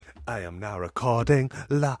I am now recording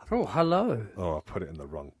la. Oh, hello. Oh, I put it in the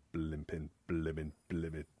wrong blimmin.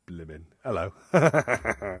 Hello.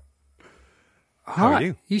 How are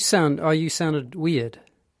you? You sounded weird.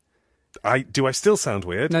 Do I still sound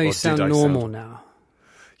weird? No, you or sound did I normal now.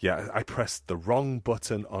 Yeah, I pressed the wrong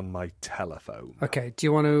button on my telephone. Okay, do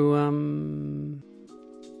you want to,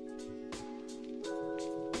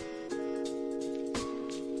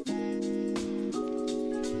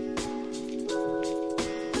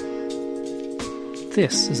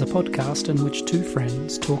 This is a podcast in which two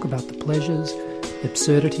friends talk about the pleasures,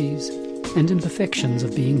 absurdities, and imperfections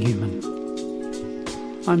of being human.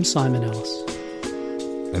 I'm Simon Ellis.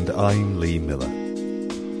 And I'm Lee Miller.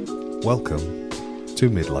 Welcome to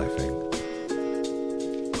Midlifing.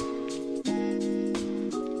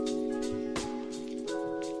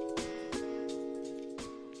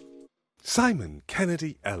 Simon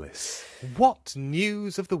Kennedy Ellis, what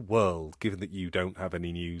news of the world, given that you don't have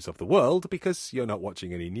any news of the world because you're not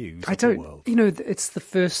watching any news of the world? You know, it's the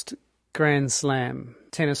first Grand Slam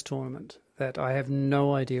tennis tournament that I have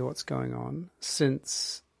no idea what's going on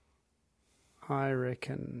since, I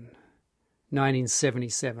reckon,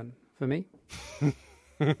 1977 for me.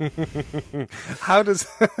 How does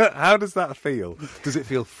that feel? Does it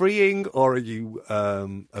feel freeing, or are you a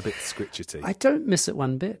bit scritchety? I don't miss it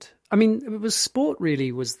one bit. I mean, it was sport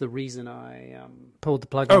really was the reason I pulled the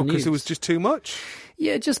plug on news. Oh, because it was just too much?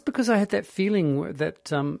 Yeah, just because I had that feeling that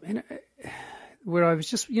where I was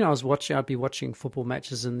just, I'd be watching football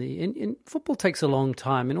matches in football takes a long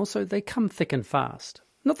time, and also they come thick and fast.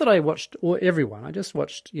 Not that I watched everyone, I just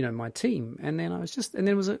watched, my team, and then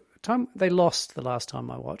there was a time they lost the last time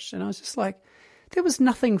I watched, and I was just like, there was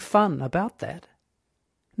nothing fun about that.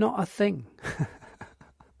 Not a thing.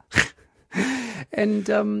 And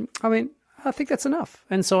I think that's enough.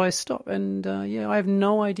 And so I stopped. And I have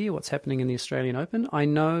no idea what's happening in the Australian Open. I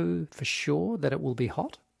know for sure that it will be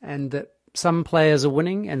hot, and that some players are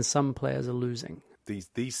winning and some players are losing.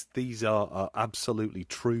 These are absolutely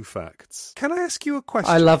true facts. Can I ask you a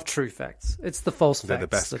question? I love true facts. It's the false They're facts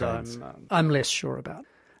the best that kinds. I'm less sure about.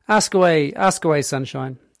 Ask away,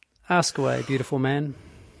 sunshine. Ask away, beautiful man.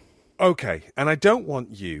 Okay, and I don't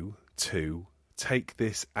want you to take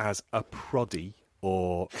this as a proddy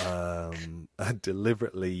or a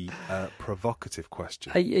deliberately provocative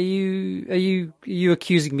question. Are you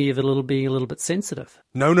accusing me of being a little bit sensitive?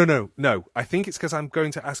 No. I think it's because I'm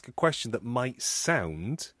going to ask a question that might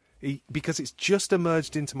sound, because it's just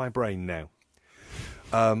emerged into my brain now.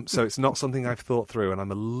 So it's not something I've thought through, and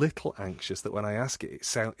I'm a little anxious that when I ask it,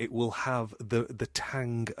 it will have the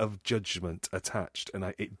tang of judgment attached,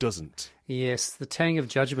 and it doesn't. Yes, the tang of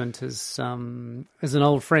judgment is an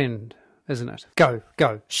old friend, isn't it? Go,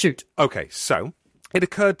 shoot. Okay, so it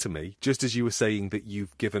occurred to me, just as you were saying that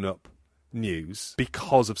you've given up news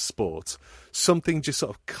because of sport, something just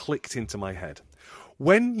sort of clicked into my head.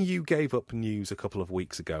 When you gave up news a couple of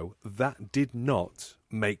weeks ago, that did not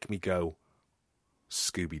make me go,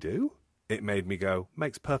 Scooby-Doo? It made me go,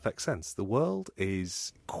 makes perfect sense. The world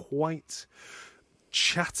is quite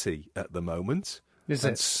chatty at the moment. Is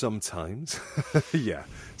and it? Sometimes,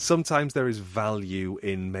 sometimes there is value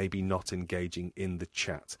in maybe not engaging in the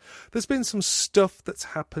chat. There's been some stuff that's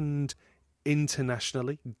happened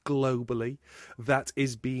internationally, globally, that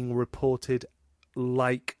is being reported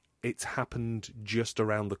like it's happened just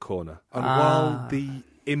around the corner. And while the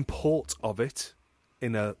import of it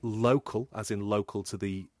in a local, as in local to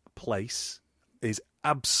the place, is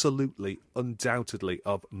absolutely, undoubtedly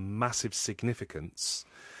of massive significance,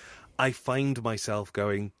 I find myself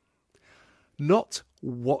going, not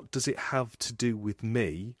what does it have to do with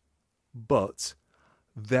me, but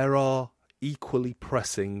there are equally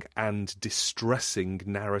pressing and distressing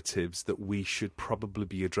narratives that we should probably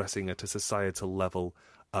be addressing at a societal level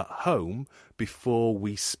at home before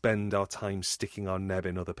we spend our time sticking our neb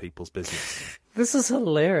in other people's business. This is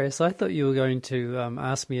hilarious. I thought you were going to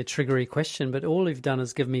ask me a triggery question, but all you've done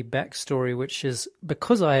is give me backstory, which is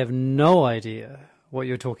because I have no idea what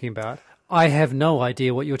you're talking about. I have no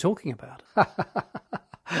idea what you're talking about.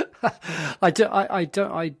 I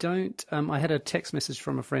don't. I had a text message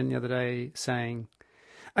from a friend the other day saying,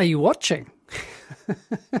 "Are you watching?"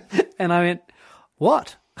 And I went,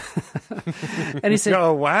 "What?" And he said,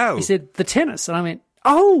 "Oh, wow." He said, "The tennis." And I went,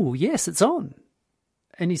 "Oh, yes, it's on."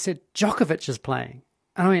 And he said, "Djokovic is playing."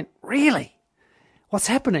 And I went, "Really? What's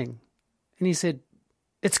happening?" And he said,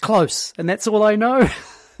 "It's close." And that's all I know.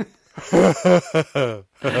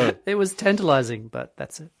 It was tantalizing, but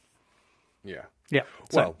that's it. Yeah. Yeah.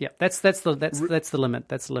 So, Well, yeah, that's the limit.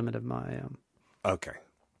 That's the limit of my Okay.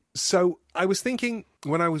 So I was thinking,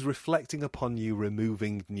 when I was reflecting upon you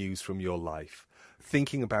removing news from your life,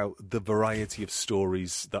 thinking about the variety of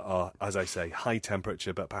stories that are, as I say, high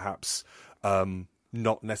temperature, but perhaps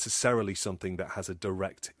not necessarily something that has a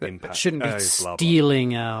direct impact. It shouldn't be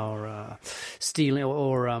stealing our stealing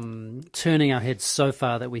or turning our heads so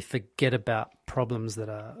far that we forget about problems that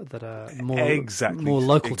are more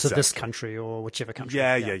local to this country or whichever country.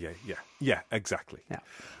 Yeah, exactly. Yeah.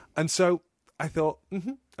 And so I thought,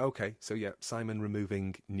 okay, so yeah, Simon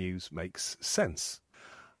removing news makes sense.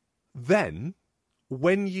 Then,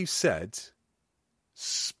 when you said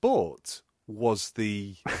sport was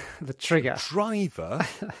the trigger,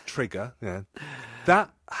 yeah, that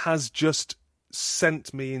has just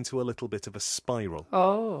sent me into a little bit of a spiral.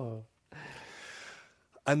 Oh.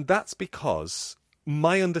 And that's because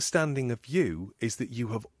my understanding of you is that you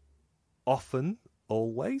have often,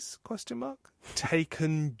 always,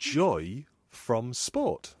 taken joy from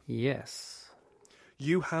sport. Yes.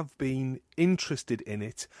 You have been interested in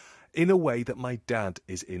it in a way that my dad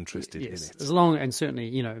is interested in it. As long, and certainly,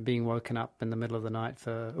 being woken up in the middle of the night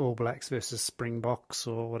for All Blacks versus Springboks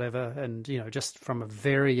or whatever, and, just from a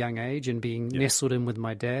very young age and being nestled in with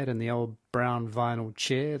my dad in the old brown vinyl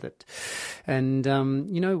chair and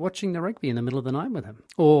watching the rugby in the middle of the night with him,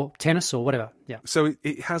 or tennis or whatever. Yeah. So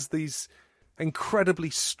it has these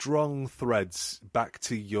incredibly strong threads back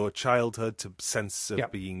to your childhood, to sense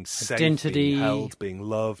of being safe, identity, being held, being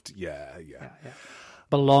loved. Yeah.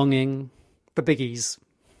 Belonging, the biggies.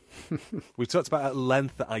 We've talked about at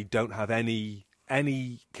length that I don't have any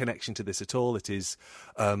connection to this at all. It is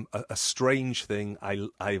a strange thing. I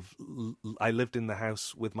lived in the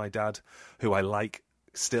house with my dad, who I like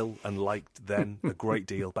still and liked then a great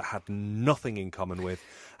deal, but had nothing in common with.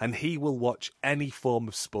 And he will watch any form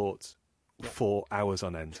of sport for hours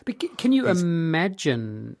on end. But can you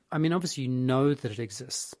imagine, I mean, obviously you know that it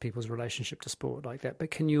exists, people's relationship to sport like that,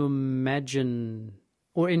 but can you imagine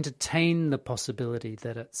or entertain the possibility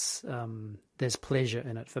that it's there's pleasure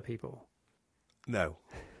in it for people? No.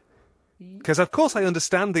 Because, of course, I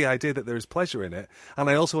understand the idea that there is pleasure in it, and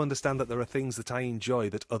I also understand that there are things that I enjoy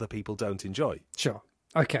that other people don't enjoy. Sure.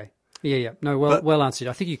 Okay. Yeah. No, well answered.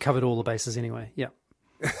 I think you covered all the bases anyway. Yeah.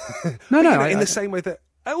 No. In the same way that...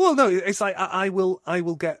 Well, no, it's like I will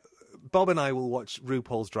get... Bob and I will watch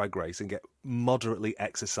RuPaul's Drag Race and get moderately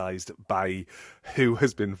exercised by who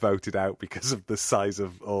has been voted out because of the size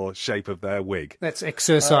of or shape of their wig. That's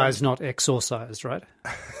exercise, not exorcised, right?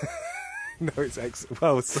 No, it's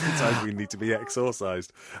well, sometimes we need to be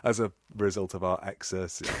exorcised as a result of our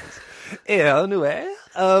exercises. Anyway,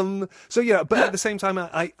 so yeah, but at the same time,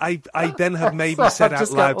 I then have maybe said out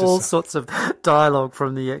loud all sorts of dialogue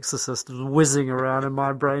from The Exorcist whizzing around in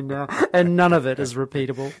my brain now, and none of it is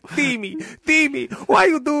repeatable. Timmy, why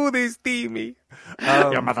you do this, Timmy?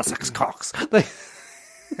 Your mother sucks cocks.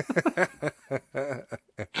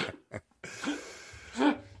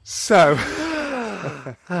 So,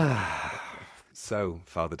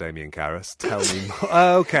 Father Damien Karras, tell me more.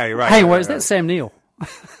 Okay, right. Hey, is that Sam Neill?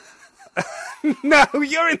 No,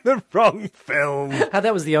 you're in the wrong film.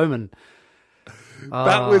 That was The Omen.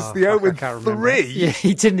 That was The Omen 3. Yeah,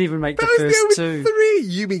 he didn't even make the first two. 3.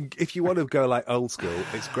 You mean, if you want to go like old school,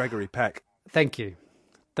 it's Gregory Peck. Thank you.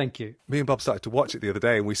 Me and Bob started to watch it the other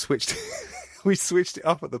day, and we switched it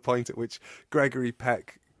up at the point at which Gregory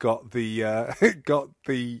Peck got the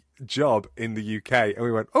job in the UK, and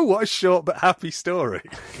we went, "Oh, what a short but happy story."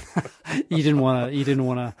 You didn't want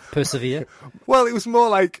to persevere. Well, it was more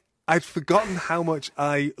like I'd forgotten how much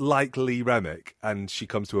I like Lee Remick, and she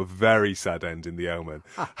comes to a very sad end in The Omen.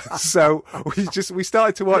 So we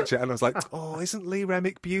started to watch it, and I was like, "Oh, isn't Lee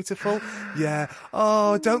Remick beautiful? Yeah.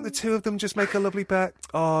 Oh, don't the two of them just make a lovely pair?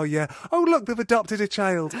 Oh, yeah. Oh, look, they've adopted a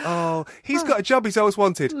child. Oh, he's got a job he's always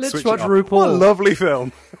wanted. Let's watch RuPaul. What a lovely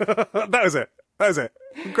film." That was it.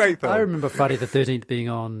 Great film. I remember Friday the 13th being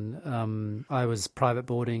on. I was private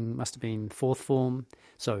boarding, must have been fourth form,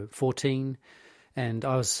 so 14. And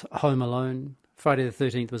I was home alone. Friday the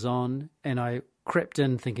 13th was on, and I crept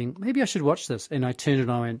in thinking, maybe I should watch this. And I turned it on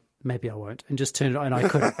and I went, maybe I won't. And just turned it on, and I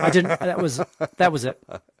couldn't. I didn't. That was it. That was it.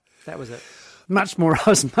 I was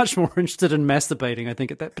much more interested in masturbating, I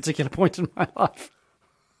think, at that particular point in my life.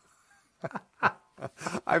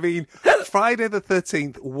 I mean, Friday the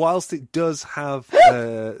 13th, whilst it does have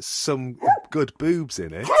some good boobs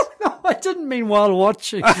in it... No, I didn't mean while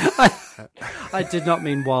watching. I did not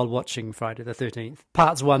mean while watching Friday the 13th.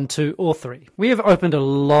 Parts 1, 2, or 3. We have opened a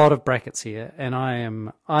lot of brackets here, and I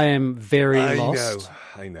am very lost.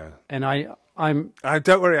 I know. And I'm...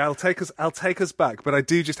 Don't worry, I'll take us back, but I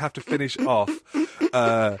do just have to finish off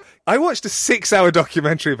I watched a 6-hour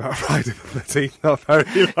documentary about Friday the 13th not very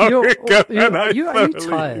long ago. Are you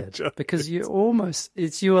tired? Because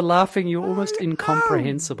you are laughing. You're almost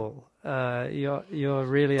incomprehensible. You're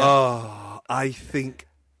really. I think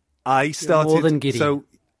I started. More than giddy. So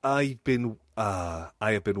I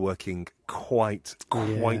have been working quite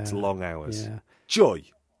long hours. Yeah. Joy.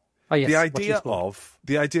 Oh yes.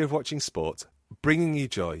 The idea of watching sport, bringing you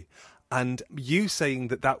joy. And you saying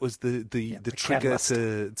that was the trigger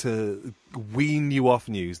to wean you off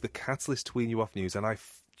news, the catalyst to wean you off news. And I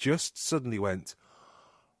just suddenly went,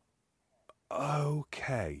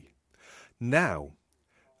 okay. Now,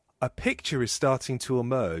 a picture is starting to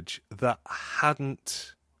emerge that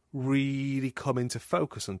hadn't really come into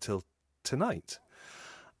focus until tonight.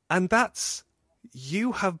 And that's,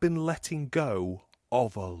 you have been letting go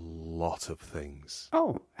of a lot of things.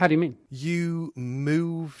 Oh, how do you mean? You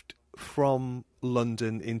moved from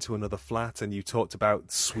London into another flat and you talked about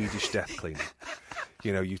Swedish death cleaning.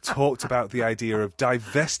 You talked about the idea of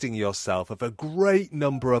divesting yourself of a great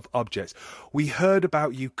number of objects. We heard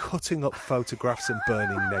about you cutting up photographs and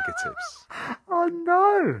burning negatives. Oh,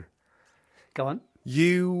 no. Go on.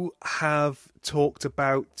 You have talked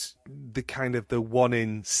about the kind of the one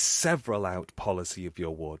in, several out policy of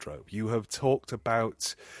your wardrobe. You have talked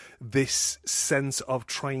about this sense of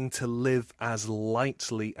trying to live as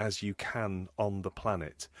lightly as you can on the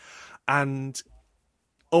planet. And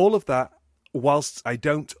all of that, whilst I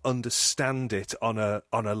don't understand it on a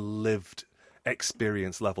lived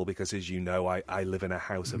experience level, because as you know, I live in a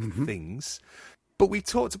house of things. But we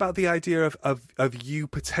talked about the idea of you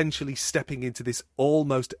potentially stepping into this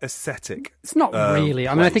almost ascetic. It's not really.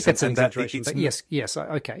 I mean, I think that's an exaggeration. But yes,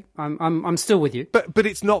 okay. I'm still with you. But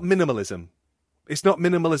it's not minimalism. It's not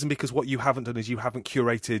minimalism because what you haven't done is you haven't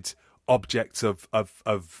curated objects of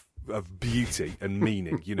beauty and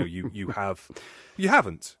meaning. You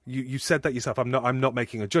haven't. You said that yourself. I'm not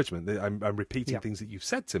making a judgment. I'm repeating things that you've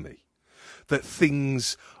said to me. That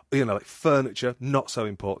things, like furniture, not so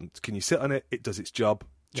important. Can you sit on it? It does its job.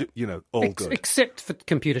 All good. Except for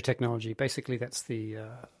computer technology. Basically, that's the...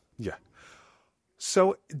 Yeah.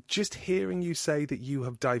 So just hearing you say that you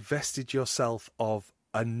have divested yourself of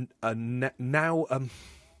a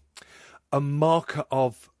marker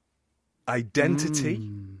of identity,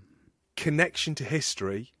 connection to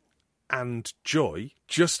history, and joy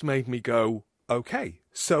just made me go, okay,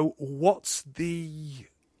 so what's the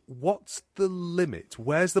limit?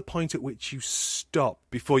 Where's the point at which you stop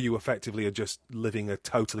before you effectively are just living a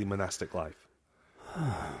totally monastic life?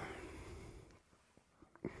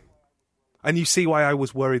 And you see why I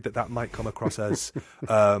was worried that might come across as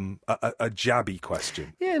a jabby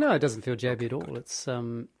question. Yeah, no, it doesn't feel jabby at all. It's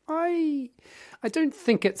I don't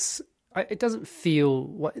think it's. It doesn't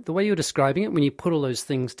feel the way you're describing it. When you put all those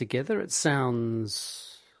things together, it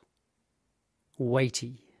sounds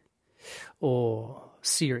weighty or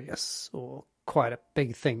serious or quite a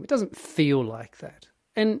big thing. It doesn't feel like that.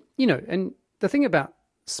 And and the thing about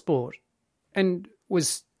sport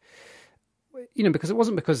was. Because it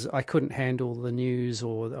wasn't because I couldn't handle the news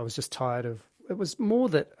or I was just tired of... It was more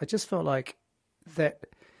that I just felt like that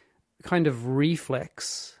kind of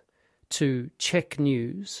reflex to check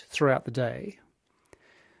news throughout the day.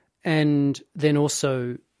 And then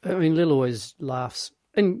also, Lil always laughs.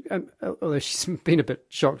 And although she's been a bit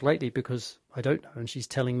shocked lately because I don't know, and she's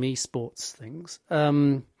telling me sports things,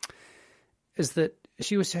 is that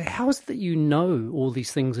she would say, how is it that you know all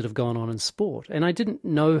these things that have gone on in sport? And I didn't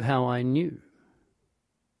know how I knew.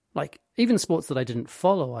 Like, even sports that I didn't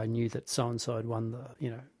follow, I knew that so-and-so had won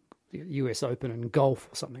the US Open in golf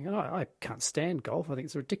or something. And I can't stand golf. I think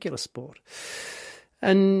it's a ridiculous sport.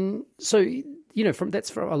 And so, that's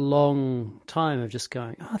for a long time of just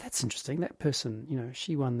going, oh, that's interesting. That person,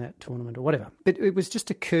 she won that tournament or whatever. But it was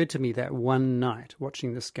just occurred to me that one night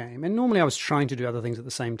watching this game. And normally I was trying to do other things at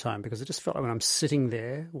the same time because it just felt like when I'm sitting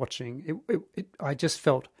there watching, I just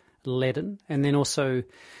felt leaden. And then also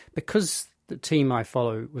because the team I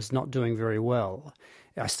follow was not doing very well,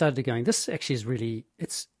 I started going, this actually is really,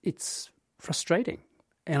 it's frustrating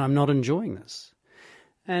and I'm not enjoying this.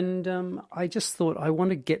 And I just thought I want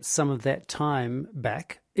to get some of that time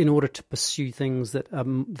back in order to pursue things that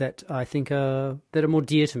I think are more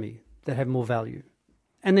dear to me, that have more value.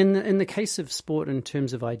 And then in the case of sport, in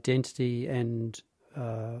terms of identity and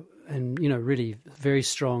really very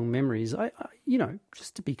strong memories, I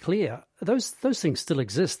just to be clear, those things still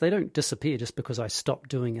exist. They don't disappear just because I stop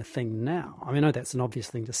doing a thing now. I know that's an obvious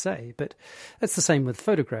thing to say, but that's the same with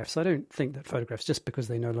photographs. I don't think that photographs, just because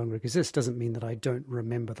they no longer exist, doesn't mean that I don't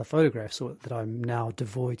remember the photographs or that I'm now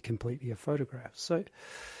devoid completely of photographs. So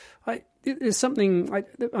There's something.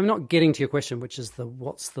 I'm not getting to your question, which is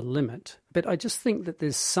what's the limit. But I just think that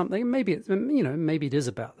there's something. Maybe maybe it is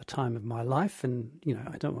about the time of my life, and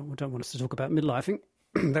I don't want us to talk about midlifing.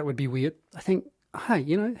 That would be weird. I think,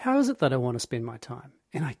 hey, how is it that I want to spend my time?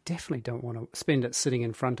 And I definitely don't want to spend it sitting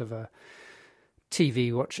in front of a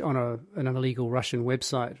TV watch on an illegal Russian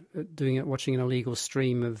website, watching an illegal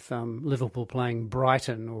stream of Liverpool playing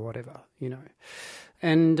Brighton or whatever,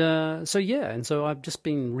 And so I've just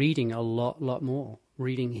been reading a lot more,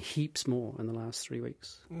 reading heaps more in the last 3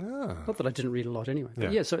 weeks. Ah. Not that I didn't read a lot anyway.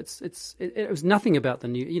 But Yeah. so it was nothing about the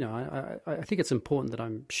new. I think it's important that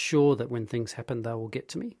I'm sure that when things happen, they will get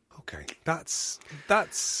to me. Okay, that's.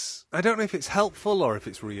 I don't know if it's helpful or if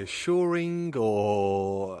it's reassuring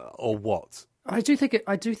or what. I do think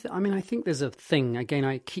I think there's a thing. Again,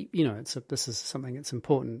 I keep. This is something that's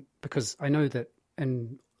important because I know that,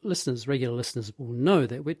 and regular listeners will know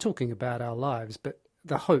that we're talking about our lives, but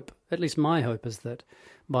the hope, at least my hope, is that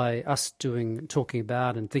by us talking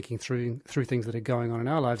about and thinking through things that are going on in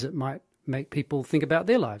our lives, it might make people think about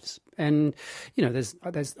their lives. And there's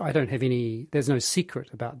no secret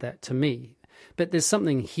about that to me, but there's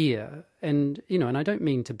something here, and and I don't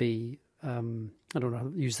mean to be I don't know how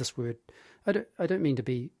to use this word. I don't mean to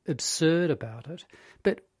be absurd about it,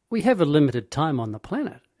 but we have a limited time on the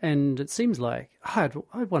planet. And it seems like I'd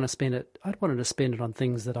want to spend it. I'd wanted to spend it on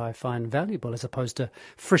things that I find valuable, as opposed to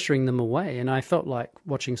frittering them away. And I felt like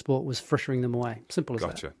watching sport was frittering them away. Simple as that.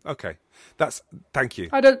 Gotcha. Okay, thank you.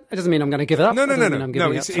 It doesn't mean I'm going to give it up. No. I'm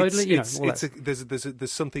giving up totally.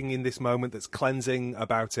 There's something in this moment that's cleansing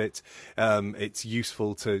about it. It's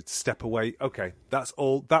useful to step away. Okay, that's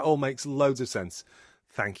all. That all makes loads of sense.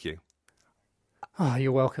 Thank you. Oh,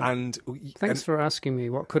 you're welcome. And thanks for asking me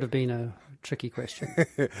what could have been a tricky question.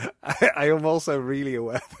 I am also really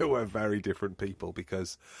aware that we're very different people,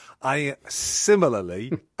 because I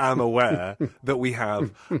similarly am aware that we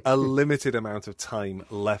have a limited amount of time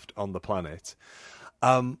left on the planet.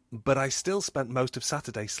 But I still spent most of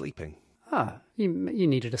Saturday sleeping. You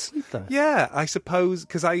needed a sleep though. Yeah, I suppose,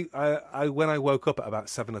 because I when I woke up at about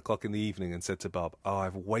 7 o'clock in the evening and said to Bob,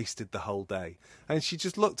 I've wasted the whole day. And she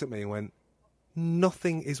just looked at me and went,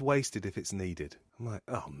 nothing is wasted if it's needed. I'm like,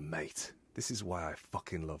 oh, mate, this is why I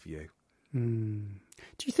fucking love you.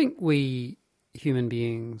 Do you think we human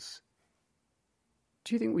beings,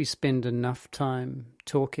 spend enough time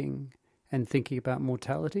talking and thinking about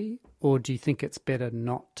mortality? Or do you think it's better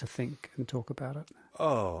not to think and talk about it?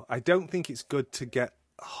 Oh, I don't think it's good to get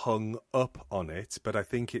hung up on it, but I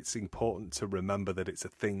think it's important to remember that it's a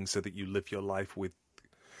thing so that you live your life with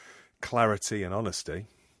clarity and honesty.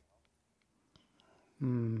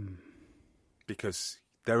 Because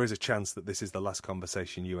there is a chance that this is the last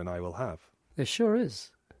conversation you and I will have. There sure is.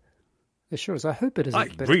 I hope it isn't. I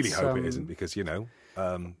really hope it isn't, because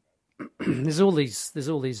there's all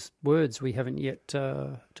these words we haven't yet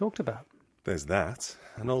talked about. There's that,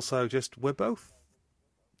 and also just we're both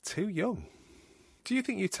too young. Do you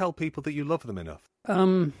think you tell people that you love them enough?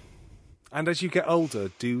 And as you get older,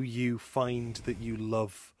 do you find that you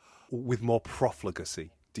love with more profligacy?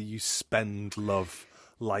 Do you spend love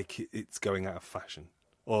like it's going out of fashion?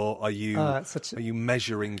 Or are you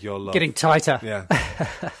measuring your love? Getting tighter. Yeah.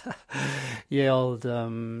 Yeah, old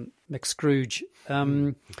McScrooge.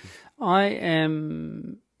 I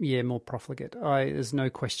am, more profligate. There's no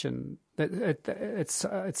question that it's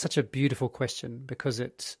such a beautiful question, because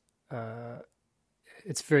it's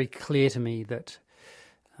very clear to me that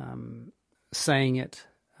saying it,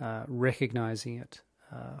 recognizing it,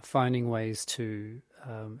 finding ways to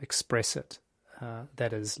express it,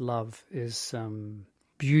 that is love, is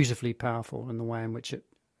beautifully powerful in the way in which it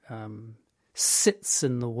sits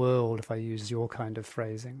in the world, if I use your kind of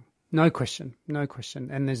phrasing. No question.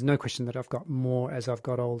 And there's no question that I've got more as I've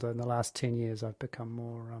got older. In the last 10 years, I've become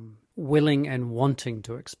more willing and wanting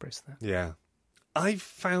to express that. Yeah. I've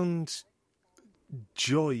found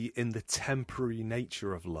joy in the temporary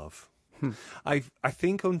nature of love. I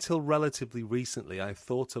think until relatively recently, I've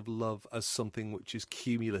thought of love as something which is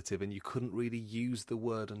cumulative, and you couldn't really use the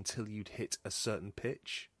word until you'd hit a certain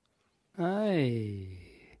pitch.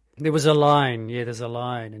 There was a line. Yeah, there's a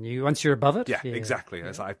line, and once you're above it. Yeah. Exactly.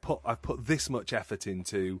 As I've put this much effort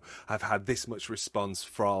into. I've had this much response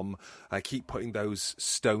from. I keep putting those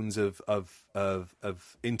stones of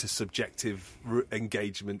intersubjective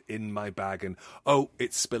engagement in my bag, and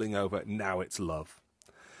it's spilling over. Now it's love.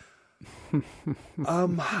 And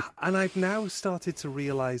I've now started to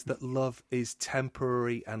realise that love is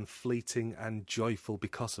temporary and fleeting and joyful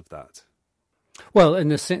because of that. Well, in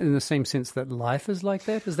the same sense that life is like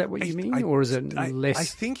that? Is that what you mean? Or is it less? I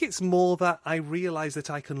think it's more that I realise that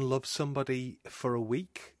I can love somebody for a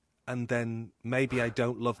week and then maybe I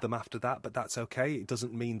don't love them after that, but that's okay. It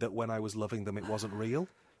doesn't mean that when I was loving them, it wasn't real.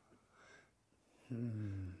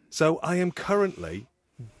 So I am currently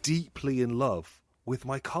deeply in love with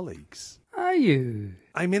my colleagues. Are you?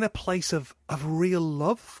 I'm in a place of real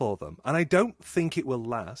love for them, and I don't think it will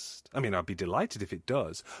last. I mean, I'd be delighted if it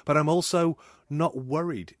does, but I'm also not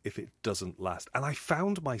worried if it doesn't last. And I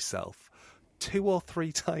found myself 2 or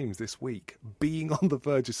 3 times this week being on the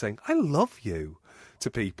verge of saying, I love you, to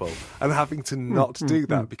people, and having to not do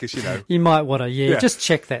that because, you know... You might want to, just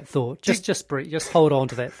check that thought. Just breathe, just hold on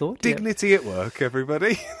to that thought. Dignity at work,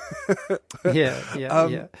 everybody.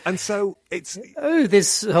 Yeah. And so it's... Oh,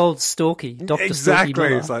 this whole Stalky, Dr. Exactly.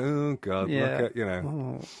 Stalky It's like, oh, God, yeah. look at, you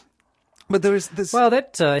know... Oh. But there's... Well,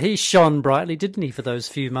 he shone brightly, didn't he, for those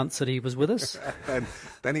few months that he was with us? And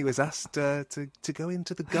then he was asked to go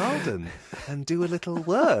into the garden and do a little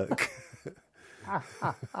work.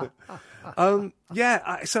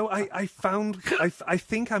 So I found... I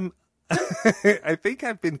think I'm... I think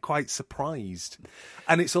I've been quite surprised.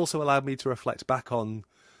 And it's also allowed me to reflect back on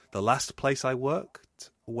the last place I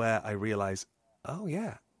worked, where I realised, oh,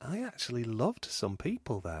 yeah, I actually loved some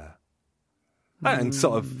people there. And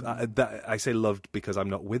sort of, I say loved because I'm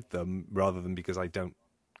not with them, rather than because I don't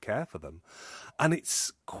care for them. And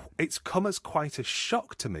it's come as quite a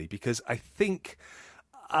shock to me, because I think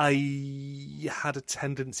I had a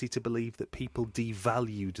tendency to believe that people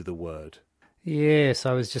devalued the word. Yes,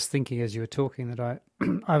 I was just thinking as you were talking that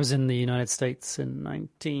I was in the United States in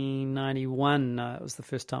 1991. It was the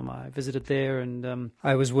first time I visited there, and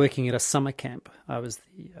I was working at a summer camp. I was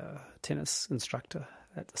the tennis instructor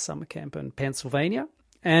at the summer camp in Pennsylvania,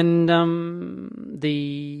 and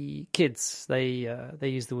the kids they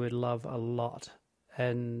use the word love a lot,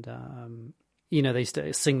 and they used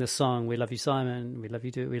to sing the song, "We love you, Simon. We love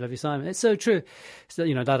you too. We love you, Simon." It's so true. So,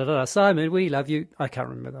 da da da, Simon, we love you. I can't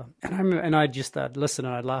remember that, and I just listen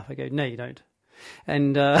and I'd laugh. I go, "No, you don't."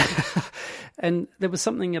 And and there was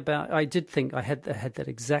something about, I did think I had that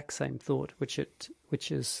exact same thought, which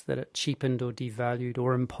is that it cheapened or devalued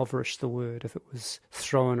or impoverished the word if it was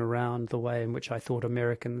thrown around the way in which I thought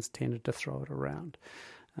Americans tended to throw it around.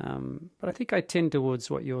 But I think I tend towards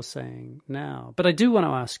what you're saying now. But I do want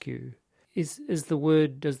to ask you: is the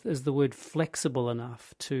word flexible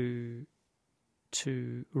enough to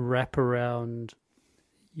wrap around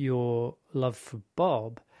your love for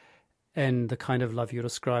Bob and the kind of love you're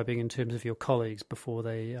describing in terms of your colleagues before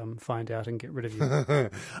they find out and get rid of you?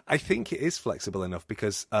 I think it is flexible enough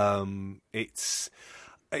because it's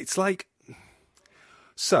like...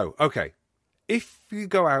 So, okay, if you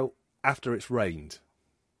go out after it's rained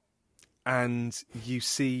and you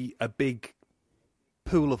see a big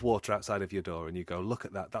pool of water outside of your door and you go, look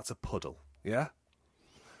at that, that's a puddle, yeah?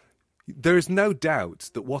 There is no doubt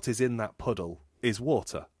that what is in that puddle is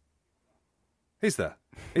water. Is there?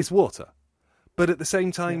 It's water. But at the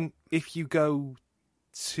same time, if you go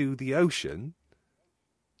to the ocean,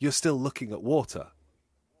 you're still looking at water.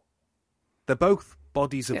 They're both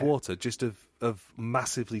bodies of water, just of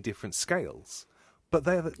massively different scales. But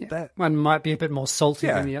they're one might be a bit more salty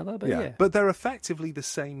than the other, but But they're effectively the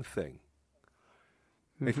same thing.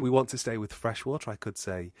 If we want to stay with fresh water, I could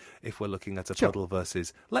say, if we're looking at a puddle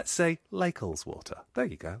versus, let's say, Lake Ullswater. There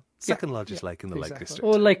you go. Second largest lake in the Lake District.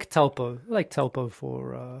 Or Lake Taupo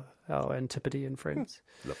for our Antipodean friends.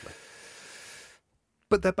 Lovely.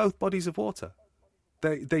 But they're both bodies of water.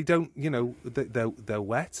 They don't, they're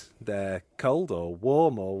wet, they're cold or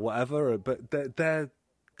warm or whatever, but they're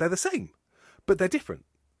the same, but they're different.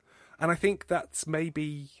 And I think that's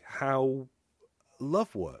maybe how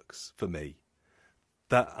love works for me.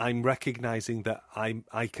 That I'm recognizing that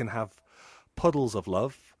I can have puddles of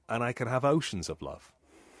love and I can have oceans of love.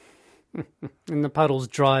 And the puddles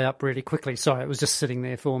dry up really quickly. Sorry, it was just sitting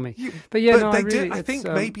there for me. I think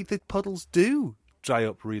maybe the puddles do dry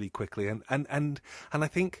up really quickly, and I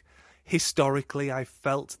think historically I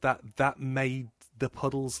felt that made the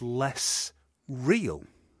puddles less real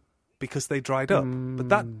because they dried up. But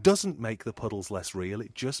that doesn't make the puddles less real.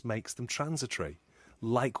 It just makes them transitory,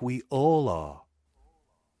 like we all are.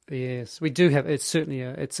 Yes, we do have. It's certainly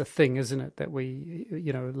it's a thing, isn't it? That we,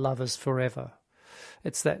 love is forever.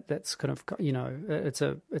 It's that's kind of,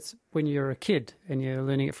 it's when you're a kid and you're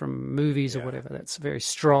learning it from movies or whatever. That's very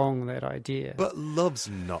strong, that idea. But love's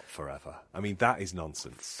not forever. I mean, that is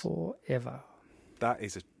nonsense. Forever. That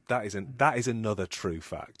is another true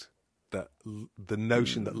fact. That the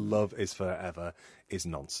notion that love is forever is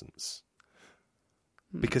nonsense.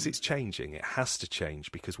 Because it's changing. It has to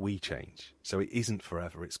change because we change. So it isn't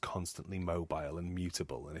forever. It's constantly mobile and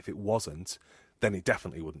mutable. And if it wasn't, then it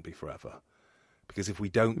definitely wouldn't be forever. Because if we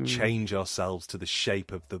don't change ourselves to the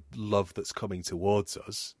shape of the love that's coming towards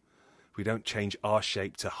us, if we don't change our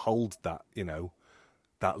shape to hold that,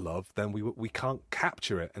 that love, then we can't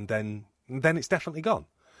capture it, and then it's definitely gone.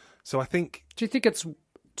 So I think. Do you think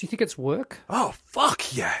it's work? Oh,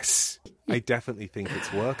 fuck yes! I definitely think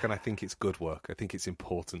it's work, and I think it's good work. I think it's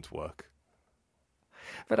important work.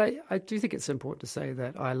 But I do think it's important to say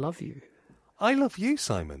that I love you. I love you,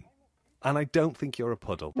 Simon. And I don't think you're a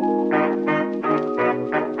puddle.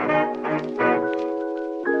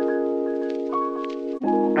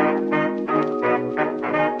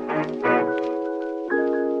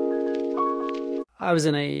 I was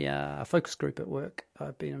in a focus group at work.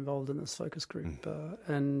 I've been involved in this focus group,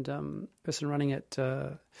 and the person running it,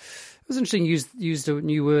 it was interesting, used a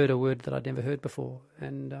new word, a word that I'd never heard before,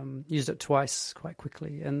 and used it twice quite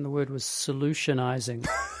quickly, and the word was solutionizing.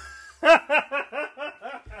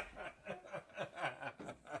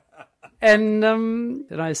 And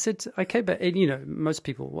I said, okay, but most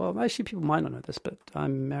people, well, actually people might not know this, but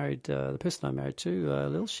I'm married. The person I'm married to,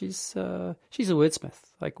 Lil, she's a wordsmith.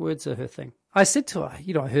 Like, words are her thing. I said to her,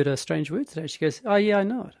 I heard a strange word today. She goes, oh yeah, I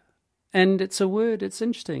know it. And it's a word. It's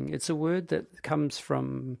interesting. It's a word that comes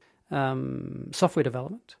from software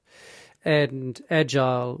development and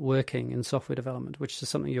agile working in software development, which is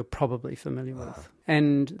something you're probably familiar with.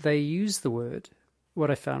 And they use the word.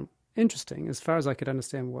 What I found interesting, as far as I could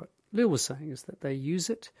understand what Lil was saying, is that they use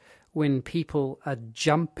it when people are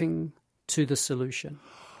jumping to the solution,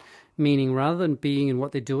 meaning rather than being in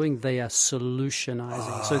what they're doing, they are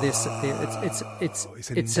solutionizing. So it's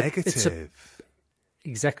a negative.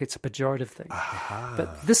 Exactly, it's a pejorative thing.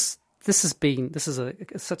 But this is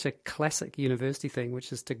such a classic university thing,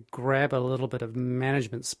 which is to grab a little bit of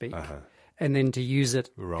management speak and then to use it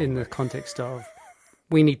in the context of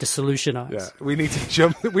we need to solutionize. Yeah, we need to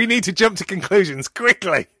jump. We need to jump to conclusions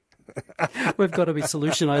quickly. We've got to be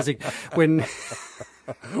solutionizing when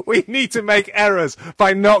we need to make errors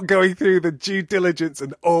by not going through the due diligence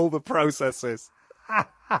and all the processes.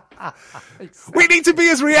 Exactly. We need to be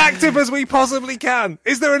as reactive as we possibly can.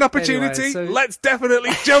 Is there an opportunity? Anyway, Let's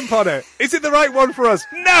definitely jump on it. Is it the right one for us?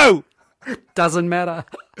 No! Doesn't matter.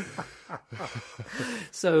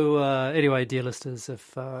 So anyway, dear listeners,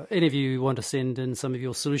 if any of you want to send in some of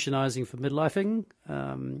your solutionizing for midlifing,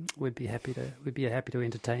 we'd be happy to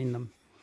entertain them.